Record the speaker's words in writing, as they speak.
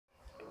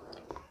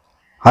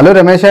Hello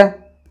രമേശേ,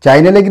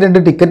 ചൈനയിലേക്ക് 2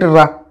 ticket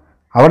ഇടാ.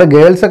 അവിടെ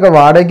ഗേൾസൊക്കെ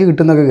വാടകയ്ക്ക്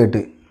കിട്ടുന്നൊക്കെ കേട്ട്.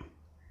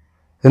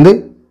 എന്ത്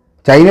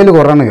ചൈനയിൽ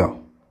കൊറോണയോ?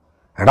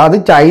 എടാ അത്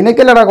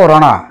ചൈനയ്ക്കല്ലടാ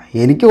കൊറോണ,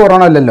 എനിക്ക്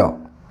കൊറോണ അല്ലല്ലോ.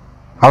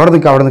 അവിടെ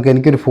നിൽക്കുക,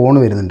 എനിക്കൊരു ഫോൺ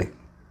വരുന്നുണ്ട്.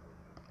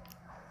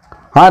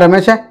 ആ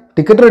രമേശേ,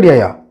 ടിക്കറ്റ്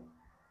റെഡിയായോ?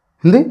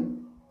 എന്ത്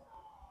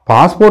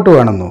പാസ്പോർട്ട്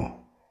വേണമെന്നോ?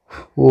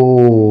 ഓ,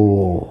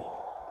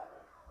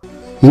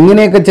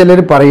 ഇങ്ങനെയൊക്കെ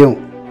ചിലർ പറയും.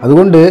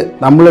 അതുകൊണ്ട്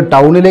നമ്മൾ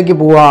ടൗണിലേക്ക്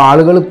പോവുക,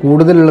 ആളുകൾ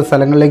കൂടുതലുള്ള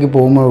സ്ഥലങ്ങളിലേക്ക്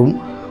പോകുമ്പോഴും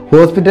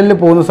ഹോസ്പിറ്റലിൽ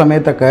പോകുന്ന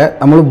സമയത്തൊക്കെ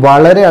നമ്മൾ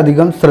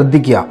വളരെയധികം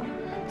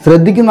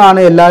ശ്രദ്ധിക്കുന്നതാണ്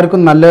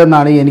എല്ലാവർക്കും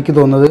നല്ലതെന്നാണ് എനിക്ക്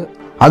തോന്നുന്നത്.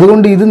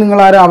 അതുകൊണ്ട് ഇത്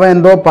നിങ്ങളാരും അവൻ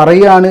എന്തോ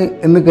പറയുകയാണ്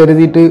എന്ന്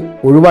കരുതിയിട്ട്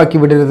ഒഴിവാക്കി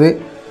വിടരുത്.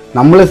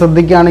 നമ്മൾ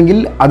ശ്രദ്ധിക്കുകയാണെങ്കിൽ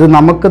അത്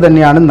നമുക്ക്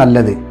തന്നെയാണ്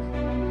നല്ലത്.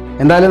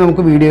 എന്തായാലും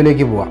നമുക്ക്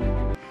വീഡിയോയിലേക്ക് പോവാം.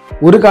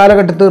 ഒരു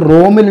കാലഘട്ടത്തിൽ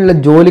റോമിലുള്ള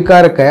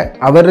ജോലിക്കാരൊക്കെ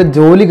അവരുടെ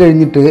ജോലി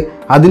കഴിഞ്ഞിട്ട്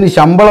അതിന്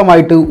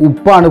ശമ്പളമായിട്ട്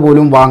ഉപ്പാണ്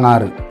പോലും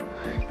വാങ്ങാറ്.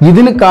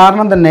 ഇതിന്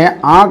കാരണം തന്നെ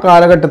ആ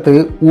കാലഘട്ടത്തിൽ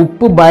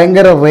ഉപ്പ്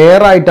ഭയങ്കര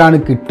റെയറായിട്ടാണ്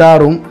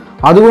കിട്ടാറും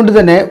അതുകൊണ്ട്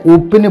തന്നെ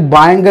ഉപ്പിന്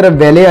ഭയങ്കര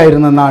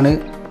വിലയായിരുന്നെന്നാണ്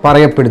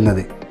പറയപ്പെടുന്നത്.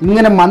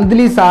 ഇങ്ങനെ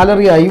മന്ത്ലി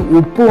സാലറിയായി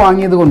ഉപ്പ്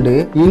വാങ്ങിയത് കൊണ്ട്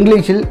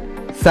ഇംഗ്ലീഷിൽ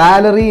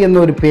സാലറി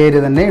എന്നൊരു പേര്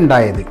തന്നെ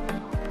ഉണ്ടായത്.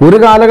 ഒരു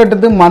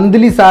കാലഘട്ടത്തിൽ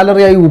മന്ത്ലി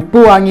സാലറിയായി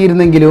ഉപ്പ്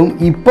വാങ്ങിയിരുന്നെങ്കിലും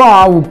ഇപ്പോൾ ആ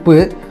ഉപ്പ്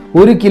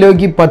 1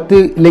 കിലോയ്ക്ക് 10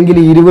 അല്ലെങ്കിൽ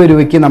 20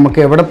 രൂപയ്ക്ക്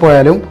നമുക്ക് എവിടെ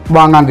പോയാലും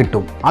വാങ്ങാൻ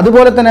കിട്ടും.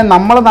 അതുപോലെ തന്നെ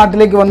നമ്മളെ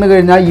നാട്ടിലേക്ക് വന്നു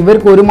കഴിഞ്ഞാൽ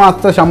ഇവർക്ക് 1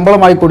 മാസത്തെ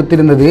ശമ്പളമായി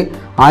കൊടുത്തിരുന്നത്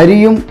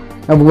അരിയും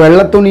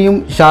വെള്ളത്തുണിയും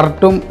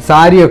ഷർട്ടും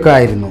സാരിയൊക്കെ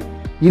ആയിരുന്നു.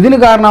 ഇതിന്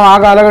കാരണം ആ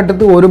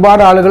കാലഘട്ടത്തിൽ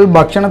ഒരുപാട് ആളുകൾ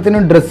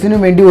ഭക്ഷണത്തിനും ഡ്രസ്സിനും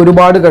വേണ്ടി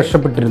ഒരുപാട്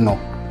കഷ്ടപ്പെട്ടിരുന്നു.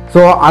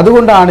 സോ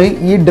അതുകൊണ്ടാണ്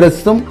ഈ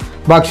ഡ്രസ്സും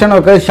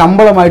ഭക്ഷണമൊക്കെ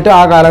ശമ്പളമായിട്ട്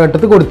ആ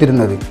കാലഘട്ടത്തിൽ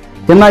കൊടുത്തിരുന്നത്.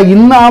 എന്നാൽ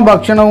ഇന്ന് ആ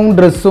ഭക്ഷണവും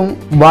ഡ്രസ്സും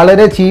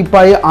വളരെ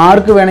ചീപ്പായി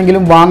ആർക്ക്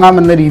വേണമെങ്കിലും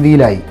വാങ്ങാമെന്ന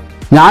രീതിയിലായി.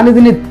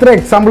 ഞാനിതിന് ഇത്ര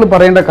എക്സാമ്പിൾ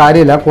പറയേണ്ട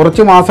കാര്യമില്ല.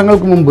 കുറച്ച്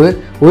മാസങ്ങൾക്ക് മുമ്പ്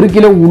 1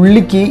 കിലോ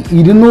ഉള്ളിക്ക്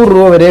 200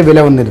 രൂപ വരെ വില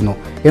വന്നിരുന്നു.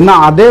 എന്നാൽ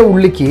അതേ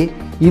ഉള്ളിക്ക്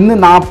ഇന്ന്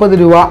 40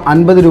 രൂപ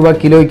 50 രൂപ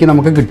കിലോയ്ക്ക്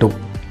നമുക്ക് കിട്ടും.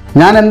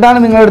 ഞാൻ എന്താണ്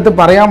നിങ്ങളുടെ അടുത്ത്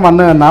പറയാൻ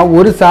വന്നതെന്നാൽ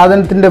ഒരു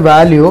സാധനത്തിൻ്റെ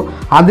വാല്യൂ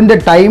അതിൻ്റെ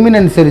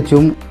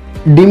ടൈമിനനുസരിച്ചും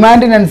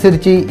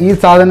ഡിമാൻഡിനനുസരിച്ച് ഈ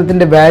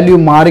സാധനത്തിൻ്റെ വാല്യൂ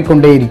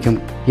മാറിക്കൊണ്ടേയിരിക്കും.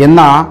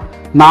 എന്നാൽ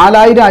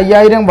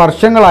 4000-5000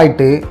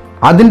 വർഷങ്ങളായിട്ട്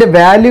അതിൻ്റെ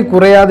വാല്യൂ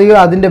കുറയാതെയോ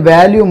അതിൻ്റെ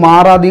വാല്യൂ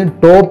മാറാതെയും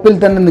ടോപ്പിൽ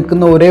തന്നെ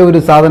നിൽക്കുന്ന ഒരേ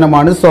ഒരു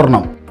സാധനമാണ്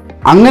സ്വർണം.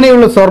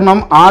 അങ്ങനെയുള്ള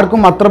സ്വർണം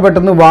ആർക്കും അത്ര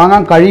പെട്ടെന്ന്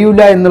വാങ്ങാൻ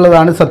കഴിയില്ല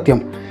എന്നുള്ളതാണ് സത്യം.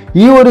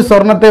 ഈ ഒരു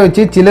സ്വർണത്തെ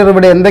വെച്ച് ചിലർ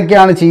ഇവിടെ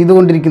എന്തൊക്കെയാണ്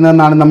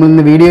ചെയ്തുകൊണ്ടിരിക്കുന്നതെന്നാണ് നമ്മൾ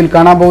ഇന്ന് വീഡിയോയിൽ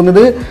കാണാൻ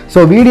പോകുന്നത്. സോ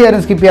വീഡിയോ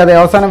ആരും സ്കിപ്പ് ചെയ്യാതെ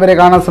അവസാനം വരെ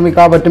കാണാൻ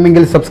ശ്രമിക്കുക.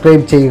 പറ്റുമെങ്കിൽ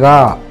സബ്സ്ക്രൈബ് ചെയ്യുക.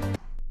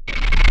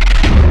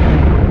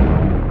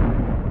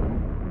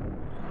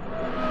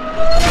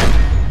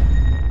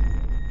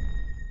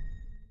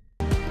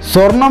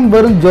 സ്വർണം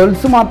വെറും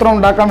ജ്വൽസ് മാത്രം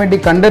ഉണ്ടാക്കാൻ വേണ്ടി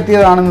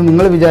കണ്ടെത്തിയതാണെന്ന്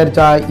നിങ്ങൾ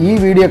വിചാരിച്ചാൽ ഈ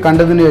വീഡിയോ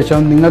കണ്ടതിന്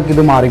ശേഷം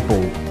നിങ്ങൾക്കിത്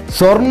മാറിപ്പോകും.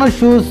 സ്വർണ്ണ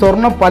ഷൂ,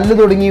 സ്വർണ്ണ പല്ല്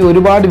തുടങ്ങി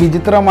ഒരുപാട്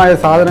വിചിത്രമായ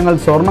സാധനങ്ങൾ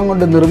സ്വർണം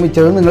കൊണ്ട്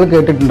നിർമ്മിച്ചത് നിങ്ങൾ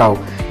കേട്ടിട്ടുണ്ടാവും.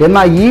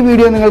 എന്നാൽ ഈ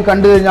വീഡിയോ നിങ്ങൾ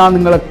കണ്ടു കഴിഞ്ഞാൽ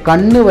നിങ്ങളെ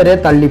കണ്ണ് വരെ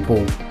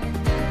തള്ളിപ്പോവും.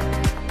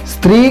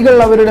 സ്ത്രീകൾ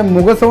അവരുടെ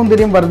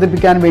മുഖസൗന്ദര്യം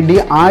വർദ്ധിപ്പിക്കാൻ വേണ്ടി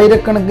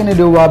ആയിരക്കണക്കിന്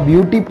രൂപ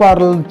ബ്യൂട്ടി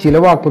പാർലറിൽ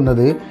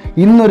ചിലവാക്കുന്നത്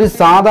ഇന്നൊരു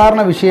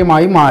സാധാരണ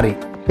വിഷയമായി മാറി.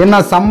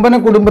 എന്നാൽ സമ്പന്ന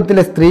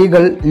കുടുംബത്തിലെ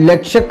സ്ത്രീകൾ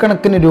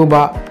ലക്ഷക്കണക്കിന് രൂപ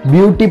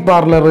ബ്യൂട്ടി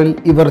പാർലറിൽ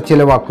ഇവർ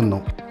ചിലവാക്കുന്നു.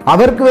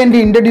 അവർക്ക് വേണ്ടി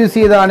ഇൻട്രൊഡ്യൂസ്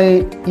ചെയ്താണ്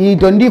ഈ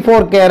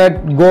 24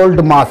 കാരറ്റ്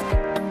ഗോൾഡ് മാസ്ക്.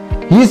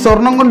 ഈ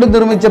സ്വർണം കൊണ്ട്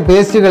നിർമ്മിച്ച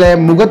പേസ്റ്റുകളെ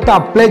മുഖത്ത്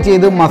അപ്ലൈ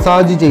ചെയ്ത്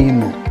മസാജ്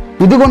ചെയ്യുന്നു.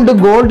 ഇതുകൊണ്ട്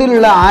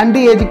ഗോൾഡിലുള്ള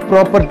ആന്റി ഏജിക്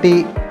പ്രോപ്പർട്ടി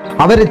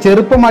അവരെ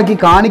ചെറുപ്പമാക്കി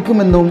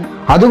കാണിക്കുമെന്നും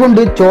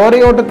അതുകൊണ്ട്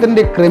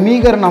ചോരയോട്ടത്തിന്റെ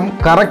ക്രമീകരണം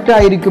കറക്റ്റ്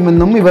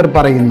ആയിരിക്കുമെന്നും ഇവർ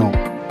പറയുന്നു.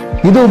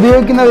 ഇത്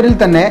ഉപയോഗിക്കുന്നവരിൽ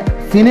തന്നെ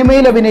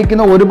സിനിമയിൽ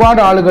അഭിനയിക്കുന്ന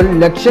ഒരുപാട് ആളുകൾ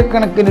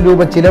ലക്ഷക്കണക്കിന്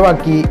രൂപ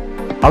ചിലവാക്കി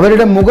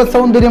അവരുടെ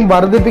മുഖസൗന്ദര്യം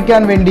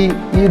വർദ്ധിപ്പിക്കാൻ വേണ്ടി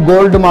ഈ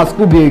ഗോൾഡ്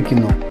മാസ്ക്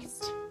ഉപയോഗിക്കുന്നു.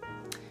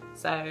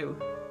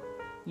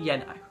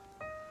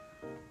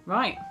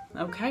 Right,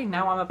 okay,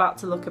 now I'm about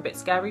to look a bit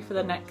scary for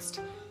the next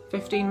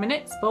 15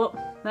 minutes, but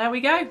there we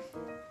go.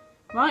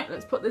 Right,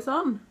 let's put this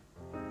on.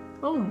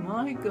 Oh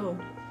my god.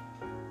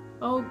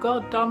 Oh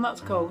god, damn,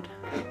 that's cold.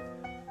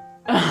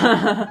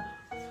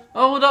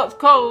 Oh, that's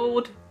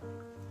cold.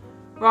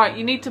 Right,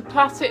 you need to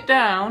pat it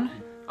down.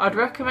 I'd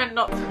recommend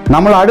not to.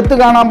 നമ്മൾ അടുത്ത്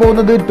കാണാൻ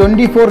പോകുന്നത്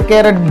 24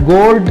 carrot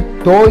gold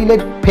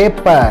toilet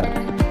paper.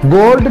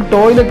 Gold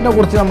ടോയ്ലറ്റിനെ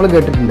കുറിച്ച് നമ്മൾ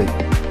കേട്ടിട്ടുണ്ട്.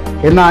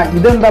 എന്നാൽ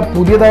ഇതെന്താ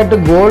പുതിയതായിട്ട്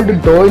ഗോൾഡ്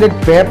ടോയ്ലറ്റ്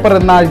പേപ്പർ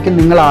എന്നായിരിക്കും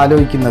നിങ്ങൾ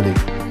ആലോചിക്കുന്നത്.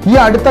 ഈ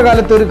അടുത്ത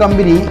കാലത്ത് ഒരു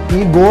കമ്പനി ഈ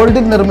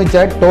ഗോൾഡിൽ നിർമ്മിച്ച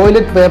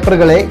ടോയ്ലറ്റ്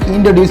പേപ്പറുകളെ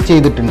ഇൻട്രൊഡ്യൂസ്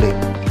ചെയ്തിട്ടുണ്ട്.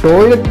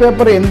 ടോയ്ലറ്റ്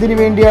പേപ്പർ എന്തിനു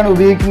വേണ്ടിയാണ്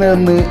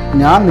ഉപയോഗിക്കുന്നതെന്ന്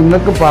ഞാൻ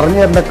നിങ്ങൾക്ക്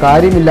പറഞ്ഞു തരേണ്ട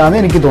കാര്യമില്ല എന്ന്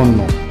എനിക്ക്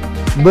തോന്നുന്നു.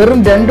 വെറും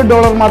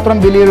 $2 മാത്രം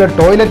വിലയുള്ള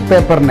ടോയ്ലറ്റ്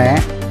പേപ്പറിനെ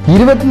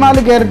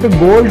 24 കാരറ്റ്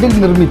ഗോൾഡിൽ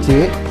നിർമ്മിച്ച്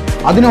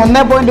അതിന്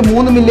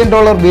 $1.3 മില്യൺ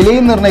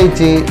വിലയും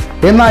നിർണ്ണയിച്ച്,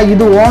 എന്നാൽ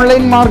ഇത്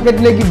ഓൺലൈൻ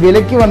മാർക്കറ്റിലേക്ക്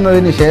വിലയ്ക്ക്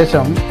വന്നതിന്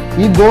ശേഷം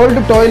ഈ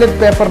ഗോൾഡ് ടോയ്ലറ്റ്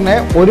പേപ്പറിനെ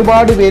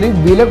ഒരുപാട് പേര്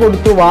വില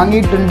കൊടുത്ത്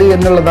വാങ്ങിയിട്ടുണ്ട്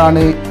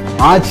എന്നുള്ളതാണ്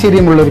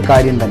ആശ്ചര്യമുള്ളൊരു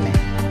കാര്യം തന്നെ.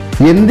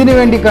 എന്തിനു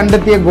വേണ്ടി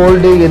കണ്ടെത്തിയ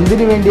ഗോൾഡ്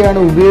എന്തിനു വേണ്ടിയാണ്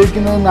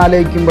ഉപയോഗിക്കുന്നതെന്ന്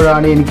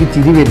ആലോചിക്കുമ്പോഴാണ് എനിക്ക്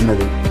ചിരി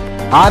വരുന്നത്.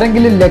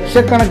 ആരെങ്കിലും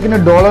ലക്ഷക്കണക്കിന്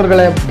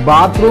ഡോളറുകളെ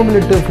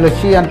ബാത്റൂമിലിട്ട്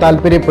ഫ്ലഷ് ചെയ്യാൻ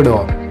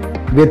താല്പര്യപ്പെടുമോ?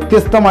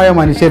 വ്യത്യസ്തമായ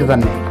മനുഷ്യർ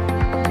തന്നെ.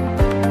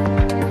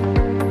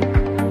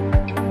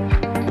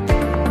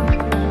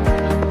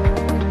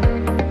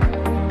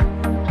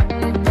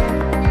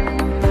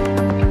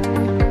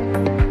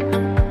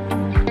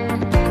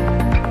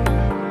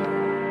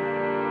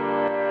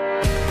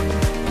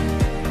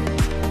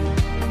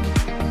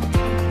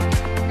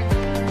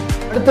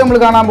 അടുത്ത് നമ്മൾ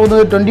കാണാൻ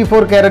പോകുന്നത്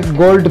 24 കാരറ്റ്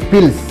ഗോൾഡ്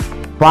പിൽസ്.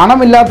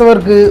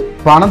 പണമില്ലാത്തവർക്ക്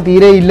പണം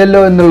തീരെ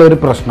ഇല്ലല്ലോ എന്നുള്ള ഒരു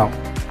പ്രശ്നം,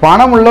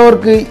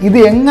 പണമുള്ളവർക്ക് ഇത്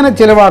എങ്ങനെ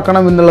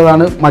ചിലവാക്കണം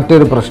എന്നുള്ളതാണ്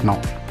മറ്റൊരു പ്രശ്നം.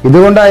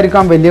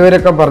 ഇതുകൊണ്ടായിരിക്കാം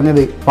വലിയവരൊക്കെ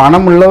പറഞ്ഞത്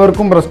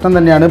പണമുള്ളവർക്കും പ്രശ്നം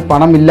തന്നെയാണ്,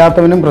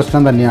 പണമില്ലാത്തവനും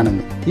പ്രശ്നം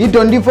തന്നെയാണെന്ന്. ഈ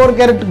 24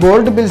 കാരറ്റ്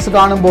ഗോൾഡ് പിൽസ്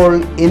കാണുമ്പോൾ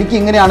എനിക്ക്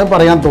ഇങ്ങനെയാണ്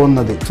പറയാൻ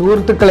തോന്നുന്നത്.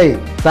 സുഹൃത്തുക്കളെ,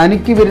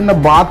 തനിക്ക് വരുന്ന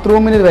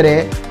ബാത്റൂമിന് വരെ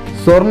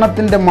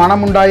സ്വർണത്തിൻ്റെ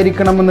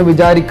മണമുണ്ടായിരിക്കണമെന്ന്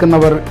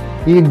വിചാരിക്കുന്നവർ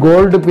ഈ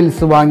ഗോൾഡ്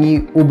പിൽസ് വാങ്ങി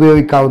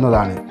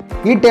ഉപയോഗിക്കാവുന്നതാണ്.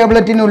 ഈ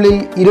ടാബ്ലറ്റിനുള്ളിൽ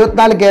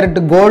 24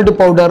 കാരറ്റ് ഗോൾഡ്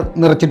പൗഡർ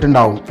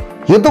നിറച്ചിട്ടുണ്ടാവും.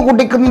 ഇത്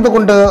കുടിക്കുന്നത്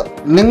കൊണ്ട്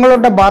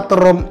നിങ്ങളുടെ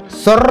ബാത്റൂം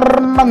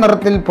സ്വർണ്ണ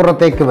നിറത്തിൽ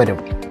പുറത്തേക്ക് വരും.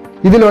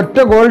 ഇതിൽ ഒറ്റ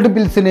ഗോൾഡ്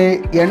പിൽസിന്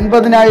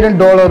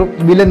 $80,000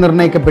 വില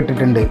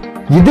നിർണ്ണയിക്കപ്പെട്ടിട്ടുണ്ട്.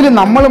 ഇതിൽ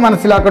നമ്മൾ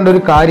മനസ്സിലാക്കേണ്ട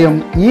ഒരു കാര്യം,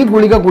 ഈ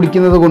ഗുളിക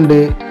കുടിക്കുന്നത് കൊണ്ട്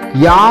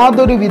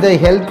യാതൊരുവിധ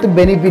ഹെൽത്ത്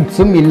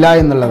ബെനിഫിറ്റ്സും ഇല്ല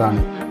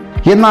എന്നുള്ളതാണ്.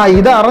 എന്നാൽ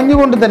ഇത്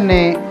അറിഞ്ഞുകൊണ്ട്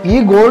തന്നെ ഈ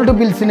ഗോൾഡ്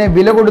പിൽസിനെ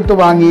വില കൊടുത്തു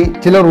വാങ്ങി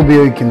ചിലർ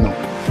ഉപയോഗിക്കുന്നു.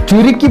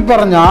 ചുരുക്കി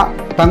പറഞ്ഞാൽ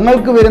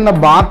തങ്ങൾക്ക് വരുന്ന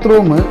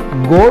ബാത്റൂം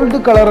ഗോൾഡ്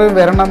കളറിൽ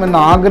വരണമെന്ന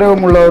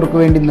ആഗ്രഹമുള്ളവർക്ക്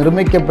വേണ്ടി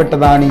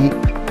നിർമ്മിക്കപ്പെട്ടതാണ് ഈ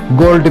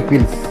ഗോൾഡ്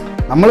പിൽസ്.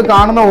 നമ്മൾ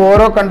കാണുന്ന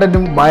ഓരോ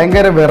കണ്ടന്റും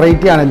ഭയങ്കര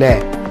വെറൈറ്റി ആണല്ലേ.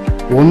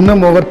 ഒന്ന്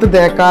മുഖത്ത്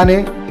തേക്കാൻ,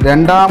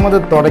 രണ്ടാമത്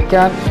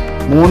തുടയ്ക്കാൻ,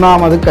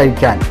 മൂന്നാമത്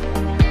കഴിക്കാൻ.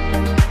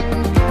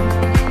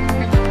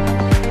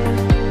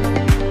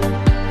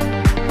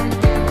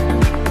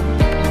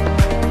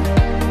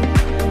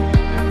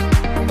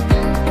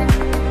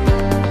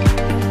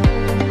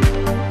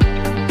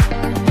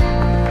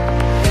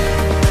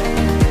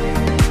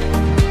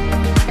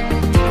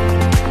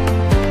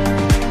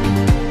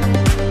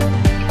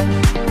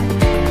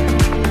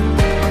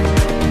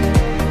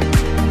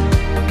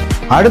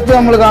 അടുത്ത്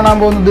നമ്മൾ കാണാൻ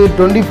പോകുന്നത്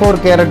 24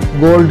 കാരറ്റ്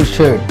ഗോൾഡ്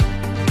ഷർട്ട്.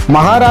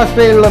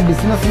 മഹാരാഷ്ട്രയിലുള്ള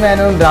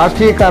ബിസിനസ്മാനും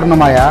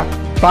രാഷ്ട്രീയക്കാരനുമായ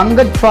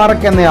പങ്കജ്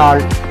ഫാറക് എന്നയാൾ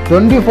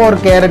 24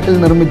 കാരറ്റിൽ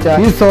നിർമ്മിച്ച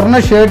ഈ സ്വർണ്ണ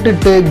ഷർട്ട്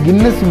ഇട്ട്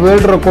ഗിന്നസ്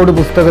വേൾഡ് റെക്കോർഡ്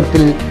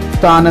പുസ്തകത്തിൽ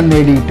സ്ഥാനം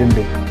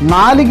നേടിയിട്ടുണ്ട്.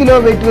 4 കിലോ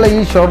വെയിറ്റുള്ള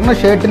ഈ സ്വർണ്ണ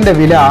ഷർട്ടിന്റെ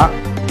വില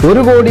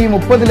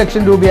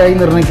 1,30,00,000 രൂപയായി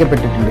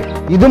നിർണ്ണയിക്കപ്പെട്ടിട്ടുണ്ട്.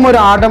 ഇതും ഒരു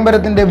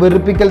ആഡംബരത്തിന്റെ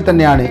വെറുപ്പിക്കൽ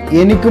തന്നെയാണ്.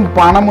 എനിക്കും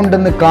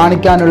പണമുണ്ടെന്ന്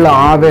കാണിക്കാനുള്ള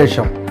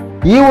ആവേശം.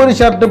 ഈ ഒരു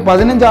ഷർട്ട്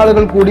 15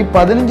 ആളുകൾ കൂടി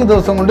 15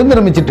 ദിവസം കൊണ്ട്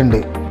നിർമ്മിച്ചിട്ടുണ്ട്.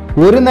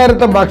 ഒരു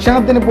നേരത്തെ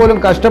ഭക്ഷണത്തിന് പോലും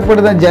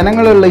കഷ്ടപ്പെടുന്ന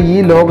ജനങ്ങളുള്ള ഈ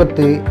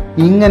ലോകത്ത്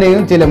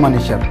ഇങ്ങനെയും ചില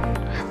മനുഷ്യർ.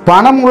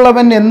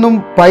 പണമുള്ളവൻ എന്നും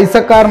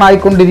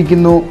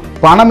പൈസക്കാരനായിക്കൊണ്ടിരിക്കുന്നു,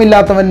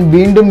 പണമില്ലാത്തവൻ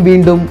വീണ്ടും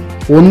വീണ്ടും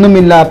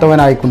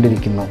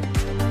ഒന്നുമില്ലാത്തവനായിക്കൊണ്ടിരിക്കുന്നു.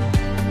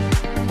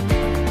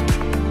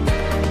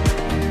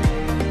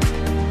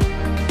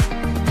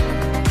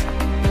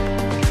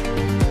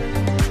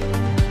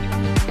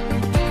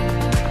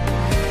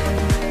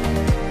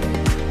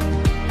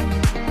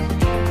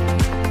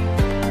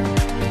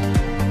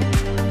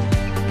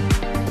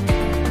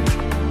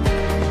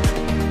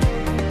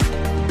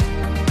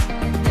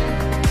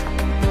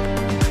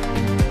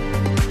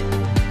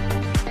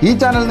 ഈ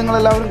ചാനൽ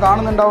നിങ്ങളെല്ലാവരും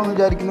കാണുന്നുണ്ടാവും എന്ന്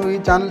വിചാരിക്കുന്നു. ഈ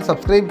ചാനൽ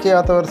സബ്സ്ക്രൈബ്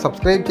ചെയ്യാത്തവർ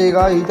സബ്സ്ക്രൈബ് ചെയ്യുക.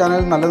 ഈ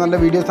ചാനൽ നല്ല നല്ല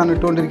വീഡിയോസാണ്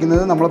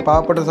ഇട്ടുകൊണ്ടിരിക്കുന്നത്. നമ്മൾ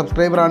പാവപ്പെട്ട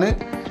സബ്സ്ക്രൈബറാണ്.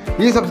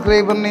 ഈ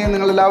സബ്സ്ക്രൈബറിനെ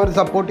നിങ്ങളെല്ലാവരും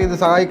സപ്പോർട്ട് ചെയ്ത്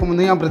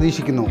സഹായിക്കുമെന്ന് ഞാൻ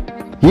പ്രതീക്ഷിക്കുന്നു.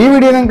 ഈ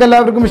വീഡിയോ നിങ്ങൾക്ക്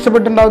എല്ലാവർക്കും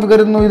ഇഷ്ടപ്പെട്ടുണ്ടാവുമെന്ന്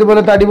കരുതുന്നു.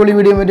 ഇതുപോലത്തെ അടിപൊളി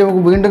വീഡിയോ പറ്റി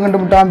നമുക്ക് വീണ്ടും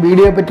കണ്ടുമുട്ടാം.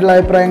 വീഡിയോയെ പറ്റിയുള്ള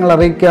അഭിപ്രായങ്ങൾ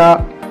അറിയിക്കുക.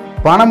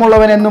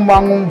 പണമുള്ളവൻ എന്നും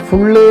വാങ്ങും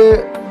ഫുള്ള്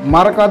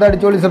മറക്കാതെ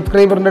അടിച്ചോളി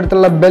സബ്സ്ക്രൈബറിൻ്റെ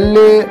അടുത്തുള്ള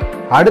ബെല്ല്.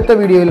 അടുത്ത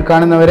വീഡിയോയിൽ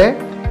കാണുന്നവരെ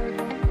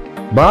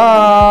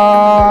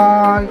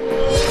ബായ്.